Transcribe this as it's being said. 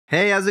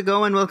Hey, how's it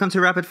going? Welcome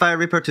to Rapid Fire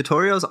Reaper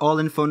Tutorials, all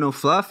info, no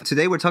fluff.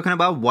 Today we're talking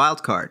about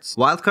wildcards.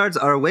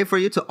 Wildcards are a way for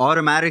you to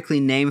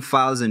automatically name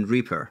files in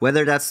Reaper,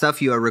 whether that's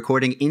stuff you are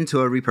recording into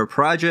a Reaper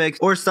project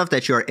or stuff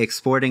that you are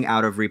exporting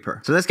out of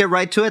Reaper. So let's get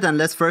right to it, and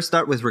let's first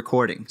start with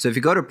recording. So if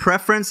you go to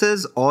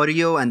Preferences,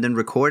 Audio, and then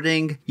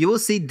Recording, you will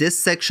see this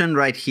section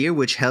right here,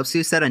 which helps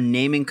you set a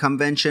naming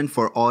convention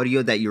for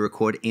audio that you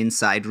record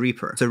inside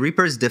Reaper. So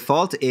Reaper's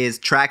default is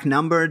track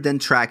number, then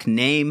track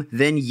name,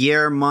 then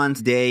year,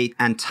 month, day,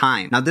 and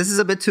time. Now this is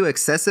a bit too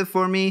excessive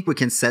for me. We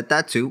can set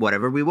that to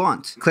whatever we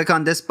want. Click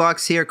on this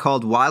box here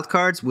called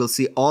wildcards. We'll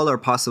see all our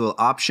possible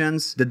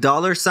options.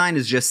 The $sign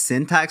is just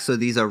syntax, so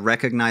these are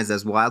recognized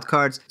as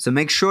wildcards. So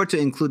make sure to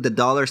include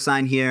the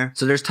 $sign here.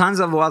 So there's tons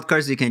of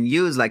wildcards you can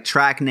use, like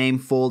track name,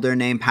 folder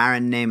name,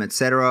 parent name,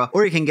 etc.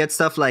 Or you can get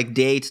stuff like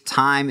date,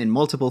 time in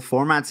multiple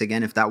formats,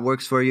 again, if that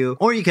works for you.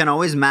 Or you can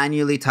always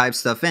manually type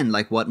stuff in,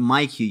 like what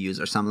mic you use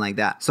or something like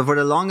that. So for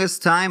the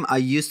longest time, I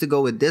used to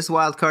go with this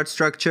wildcard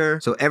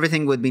structure. So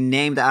everything would be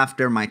named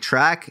after my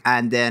track,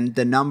 and then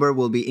the number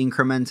will be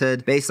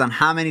incremented based on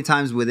how many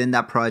times within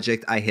that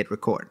project I hit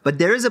record. But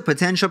there is a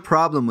potential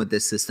problem with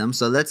this system,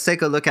 so let's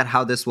take a look at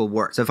how this will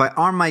work. So if I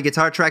arm my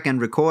guitar track and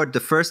record, the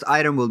first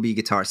item will be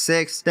guitar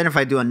 6, then if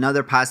I do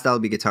another pass, that'll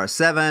be guitar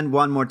 7,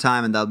 one more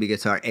time, and that'll be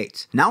guitar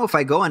 8. Now if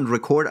I go and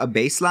record a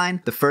bass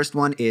line, the first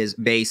one is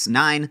bass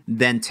 9,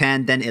 then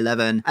 10, then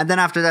 11, and then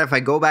after that if I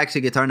go back to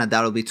guitar, now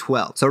that'll be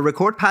 12. So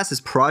record pass is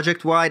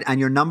project wide, and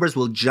your numbers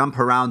will jump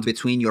around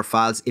between your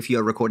files if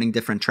you're recording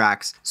different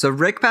tracks. So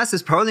recpass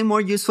is probably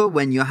more useful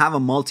when you have a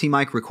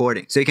multi-mic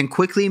recording, so you can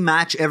quickly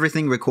match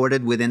everything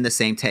recorded within the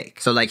same take.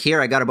 So like here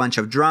I got a bunch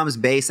of drums,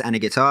 bass, and a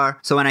guitar.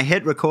 So when I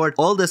hit record,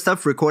 all the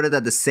stuff recorded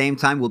at the same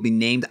time will be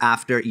named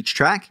after each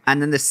track,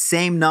 and then the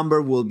same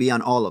number will be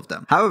on all of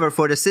them. However,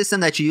 for the system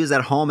that you use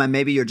at home, and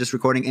maybe you're just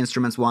recording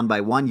instruments one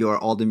by one, you're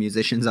all the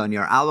musicians on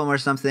your album or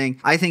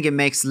something, I think it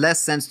makes less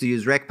sense to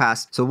use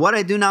recpass. So what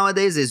I do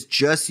nowadays is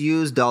just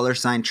use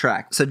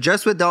 $track. So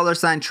just with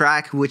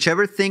 $track,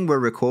 whichever thing we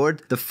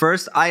record, the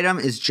first item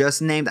is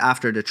just named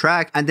after the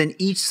track, and then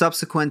each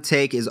subsequent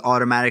take is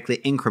automatically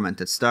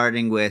incremented,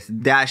 starting with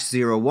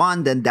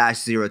 -01, then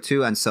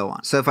 -02, and so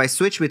on. So if I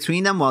switch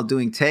between them while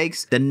doing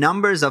takes, the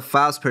numbers of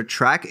files per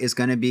track is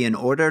going to be in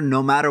order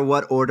no matter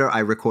what order I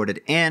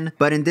recorded in.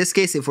 But in this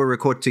case, if we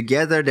record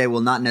together, they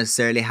will not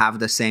necessarily have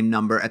the same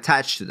number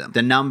attached to them.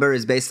 The number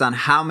is based on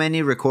how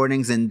many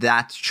recordings in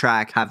that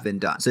track have been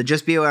done. So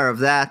just be aware of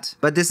that.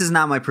 But this is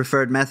now my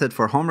preferred method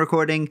for home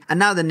recording. And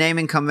now the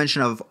naming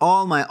convention of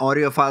all my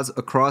audio files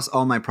across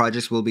all my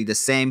projects will be the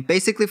same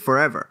basically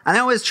forever. And I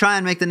always try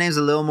and make the names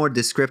a little more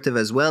descriptive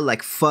as well,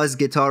 like fuzz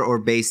guitar or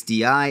bass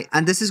DI.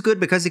 And this is good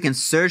because you can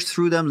search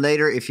through them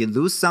later if you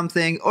lose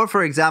something. Or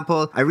for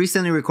example, I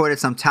recently recorded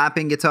some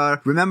tapping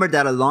guitar. Remember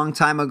that a long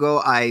time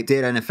ago I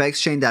did an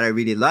effects chain that I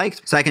really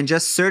liked, so I can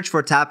just search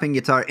for tapping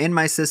guitar in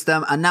my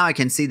system, and now I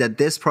can see that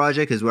this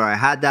project is where I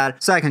had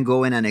that, so I can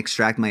go in and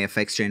extract my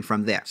effects chain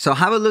from there. So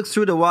have a look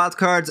through the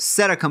wildcards,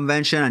 set a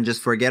convention, and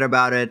just forget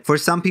about it. For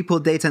some people,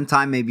 date and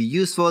time may be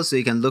useful, so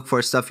you can look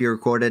for stuff you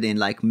recorded in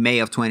like May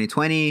of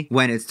 2020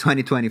 when it's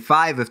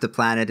 2025 if the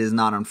planet is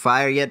not on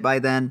fire yet by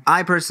then.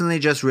 I personally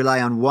just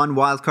rely on one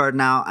wildcard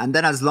now, and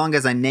then as long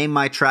as I name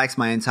my tracks,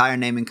 my entire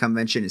naming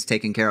convention is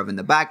taken care of in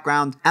the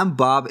background, and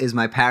Bob is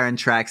my parent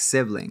track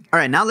sibling.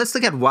 Alright, now let's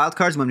look at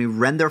wildcards when we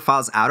render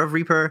files out of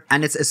Reaper,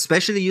 and it's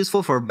especially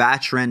useful for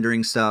batch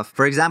rendering stuff.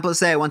 For example,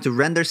 say I want to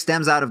render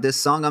stems out of this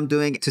song I'm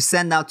doing to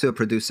send out to a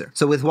producer.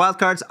 So with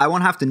wildcards, I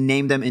won't have to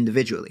name them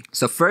individually.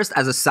 So first,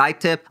 as a side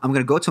tip, I'm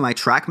going to go to my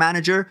track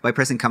manager by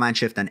pressing Command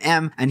Shift and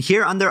M, and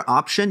here under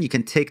option you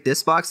can tick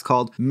this box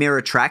called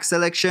mirror track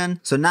selection.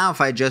 So now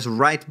if I just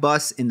write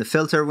bus in the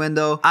filter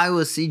window, I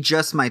will see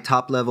just my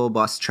top level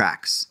bus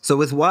tracks. So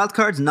with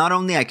wildcards, not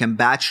only I can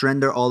batch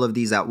render all of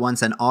these at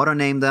once and auto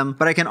name them,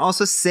 but I can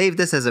also save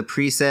this as a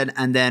preset,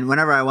 and then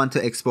whenever I want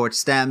to export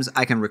stems,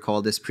 I can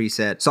recall this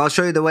preset. So I'll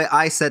show you the way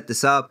I set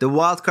this up. The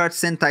wildcard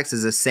syntax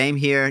is the same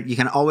here. You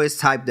can always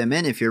type them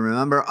in if you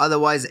remember.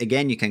 Otherwise,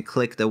 again, you can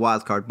click the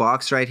wildcard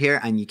box right here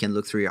and you can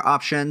look through your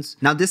options.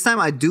 Now this time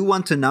I do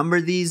want to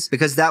number these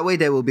because that way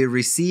they will be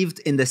received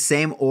in the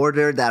same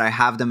order that I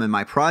have them in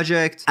my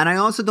project. And I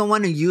also don't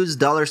want to use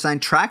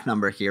 $track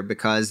number here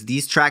because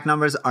these track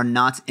numbers are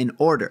not in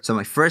order. So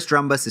my first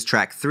drum bus is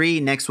track 3,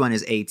 next one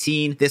is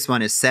 18, this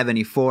one is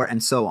 74,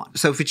 and so on.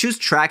 So if we choose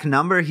track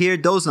number here,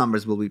 those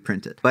numbers will be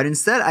printed. But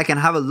instead I can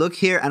have a look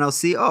here and I'll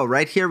see, oh,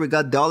 right here we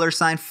got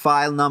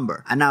 $file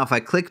number. And now if I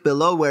click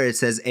below where it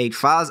says 8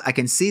 files, I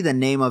can see the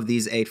name of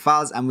these 8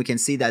 files, and we can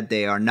see that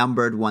they are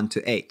numbered 1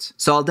 to 8.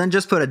 So I'll then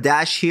just put a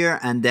dash here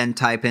and then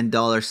type in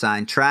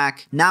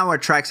 $track. Now our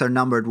tracks are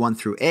numbered 1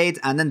 through 8,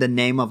 and then the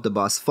name of the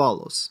bus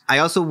follows. I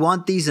also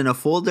want these in a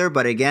folder,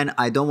 but again,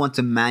 I don't want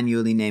to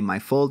manually name my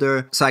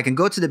folder. So I can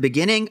go to the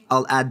beginning,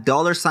 I'll add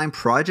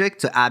 $project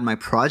to add my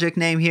project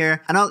name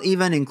here, and I'll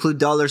even include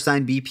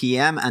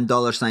 $BPM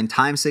and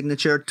 $time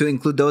signature to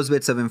include those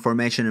bits of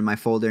information in my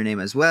folder name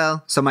as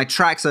well. So my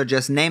tracks are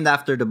just named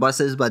after the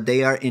buses, but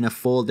they are in a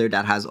folder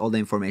that has all the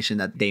information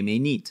that they may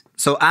need.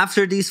 So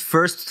after these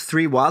first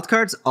 3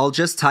 wildcards, I'll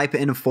just type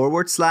in a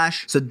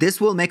 /. So this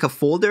will make a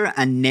folder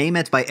and name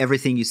it by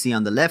everything you see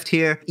on the left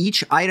here.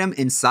 Each item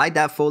inside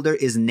that folder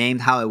is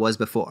named how it was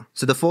before.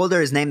 So the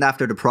folder is named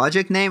after the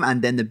project name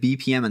and then the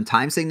BPM and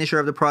time signature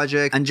of the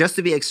project. And just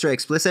to be extra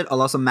explicit,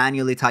 I'll also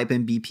manually type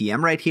in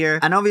BPM right here.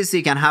 And obviously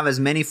you can have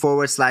as many /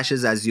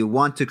 as you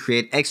want to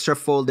create extra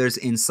folders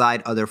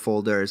inside other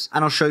folders.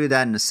 And I'll show you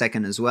that in a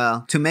second as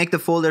well. To make the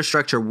folder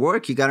structure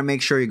work, you got to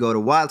make sure you go to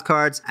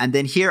wildcards, and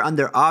then here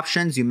under options,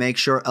 you make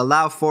sure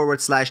allow /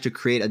 to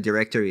create a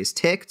directory is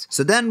ticked.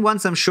 So then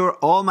once I'm sure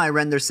all my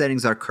render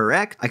settings are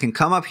correct, I can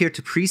come up here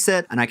to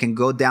preset and I can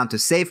go down to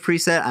save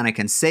preset and I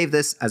can save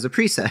this as a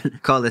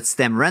preset. Call it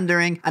stem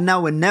rendering. And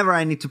now whenever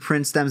I need to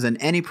print stems in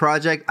any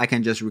project, I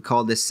can just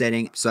recall this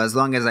setting. So as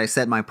long as I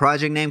set my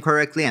project name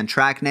correctly and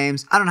track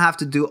names, I don't have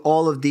to do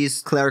all of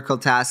these clerical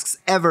tasks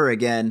ever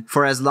again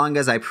for as long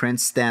as I print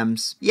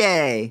stems.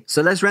 Yay!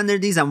 So let's render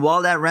these, and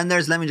while that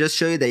renders, let me just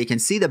show you that you can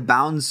see the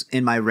bounds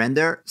in my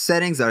render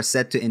settings are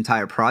set to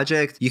entire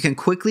project. You can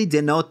quickly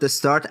denote the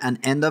start and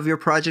end of your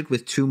project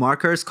with 2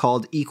 markers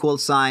called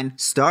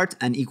 $start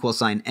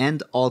and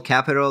 $end, all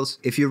capitals.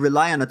 If you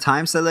rely on a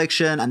time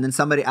selection and then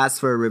somebody asks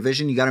for a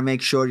revision, you got to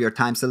make sure your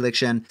time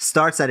selection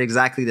starts at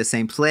exactly the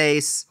same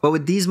place. But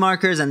with these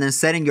markers and then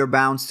setting your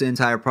bounds to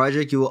entire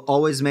project, you will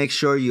always make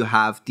sure you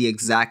have the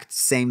exact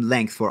same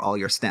length for all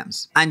your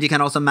stems. And you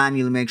can also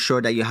manually make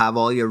sure that you have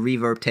all your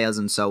reverb tails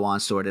and so on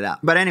sorted out.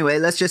 But anyway,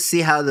 let's just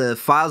see how the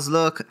files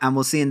look, and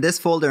we'll see in this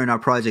folder in our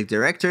project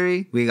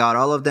directory, we got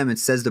all of them. It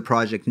says the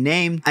project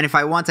name, and if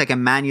I want, I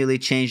can manually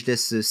change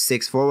this to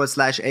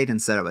 6/8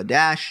 instead of a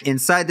dash.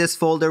 Inside this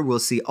folder, we'll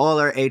see all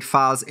our 8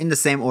 files in the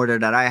same order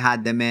that I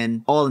had them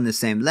in, all in the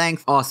same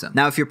length. Awesome.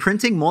 Now, if you're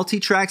printing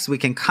multi-tracks, we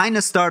can kind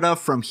of start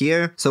off from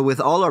here. So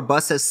with all our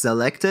buses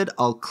selected,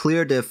 I'll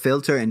clear the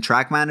filter in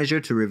Track Manager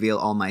to reveal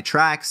all my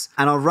tracks,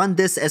 and I'll run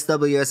this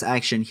SWS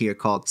action here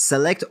called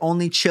select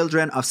only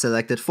children of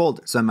selected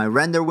folder. So in my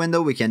render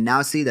window, we can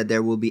now see that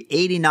there will be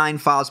 89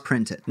 files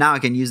printed. Now I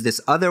can use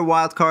this other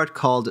wildcard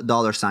called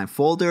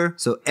 $folder.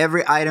 So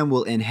every item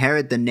will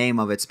inherit the name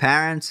of its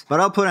parent, but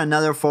I'll put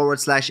another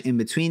 / in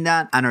between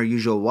that and our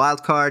usual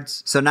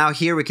wildcards. So now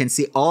here we can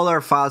see all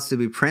our files to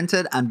be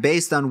printed, and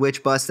based on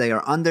which bus they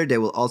are under, they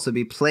will also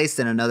be placed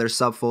in another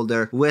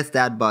subfolder with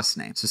that bus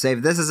name. So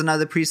save this as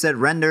another preset,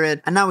 render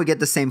it, and now we get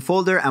the same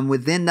folder, and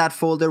within that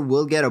folder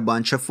we'll get a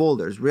bunch of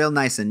folders. Real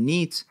nice and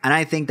neat, and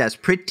I think that's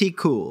pretty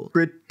cool.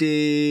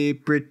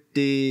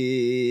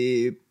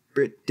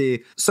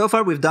 So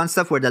far we've done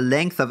stuff where the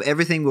length of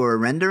everything we were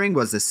rendering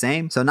was the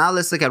same. So now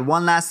let's look at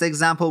one last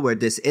example where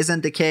this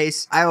isn't the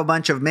case. I have a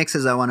bunch of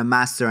mixes I want to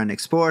master and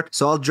export,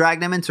 so I'll drag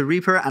them into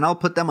Reaper and I'll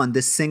put them on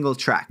this single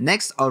track.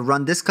 Next, I'll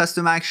run this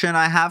custom action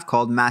I have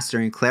called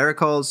mastering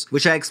clericals,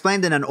 which I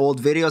explained in an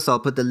old video, so I'll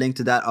put the link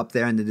to that up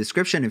there in the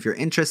description if you're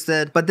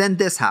interested. But then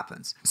this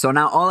happens. So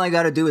now all I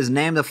gotta do is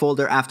name the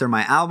folder after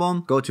my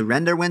album, go to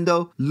render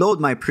window, load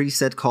my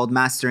preset called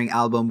mastering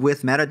album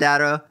with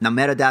metadata. Now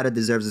metadata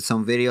deserves its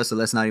own video, so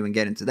let's not even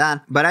get into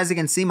that. But as you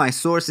can see, my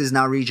source is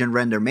now region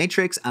render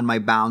matrix and my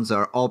bounds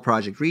are all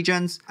project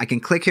regions. I can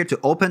click here to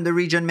open the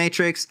region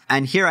matrix,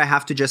 and here I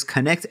have to just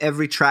connect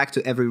every track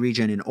to every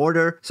region in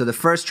order. So the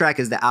first track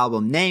is the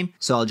album name,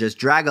 so I'll just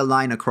drag a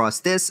line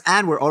across this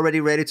and we're already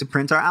ready to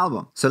print our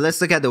album. So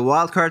let's look at the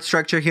wildcard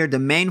structure here. The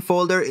main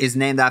folder is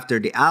named after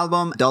the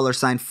album.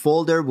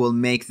 $folder will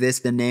make this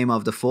the name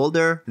of the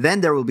folder.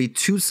 Then there will be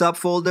 2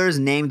 subfolders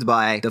named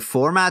by the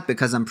format,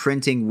 because I'm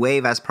printing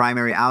WAV as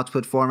primary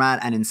output format,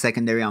 and in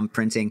secondary I'm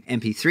printing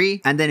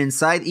MP3. And then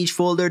inside each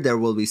folder there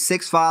will be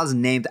 6 files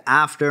named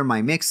after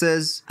my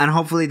mixes, and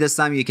hopefully this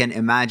time you can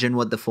imagine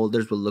what the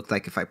folders will look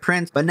like if I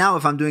print. But now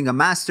if I'm doing a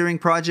mastering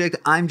project,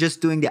 I'm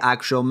just doing the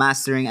actual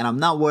mastering and I'm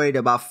not worried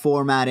about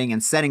formatting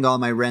and setting all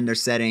my render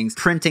settings,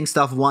 printing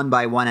stuff one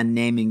by one and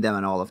naming them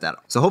and all of that.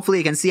 So hopefully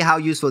you can see how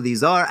useful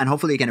these are, and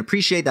hopefully you can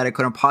appreciate that I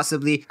couldn't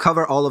possibly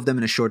cover all of them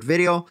in a short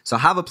video. So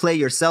have a play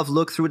yourself,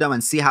 look through them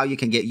and see how you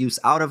can get use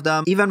out of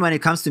them. Even when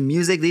it comes to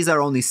music, these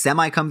are only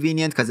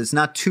semi-convenient because it's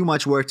not too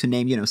much work to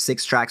name,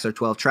 6 tracks or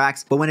 12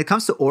 tracks. But when it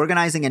comes to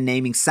organizing and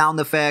naming sound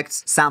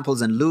effects,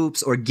 samples and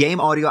loops, or game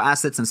audio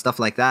assets and stuff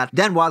like that,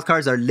 then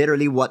wildcards are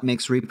literally what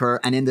makes Reaper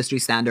an industry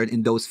standard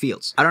in those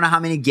fields. I don't know how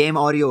many game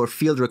audio or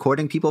field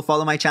recording people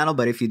follow my channel,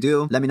 but if you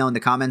do, let me know in the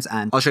comments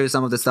and I'll show you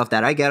some of the stuff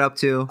that I get up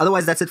to.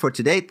 Otherwise, that's it for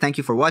today. Thank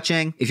you for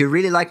watching. If you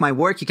really like my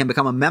work, you can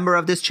become a member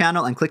of this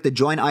channel and click the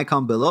join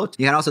icon below.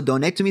 You can also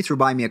donate to me through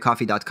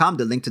buymeacoffee.com.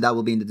 The link to that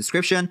will be in the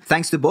description.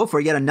 Thanks to both for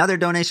yet another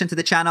donation to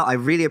the channel. I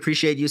really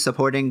appreciate you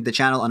supporting the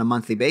channel on a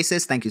monthly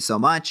basis. Thank you so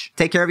much.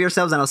 Take care of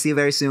yourselves and I'll see you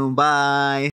very soon. Bye.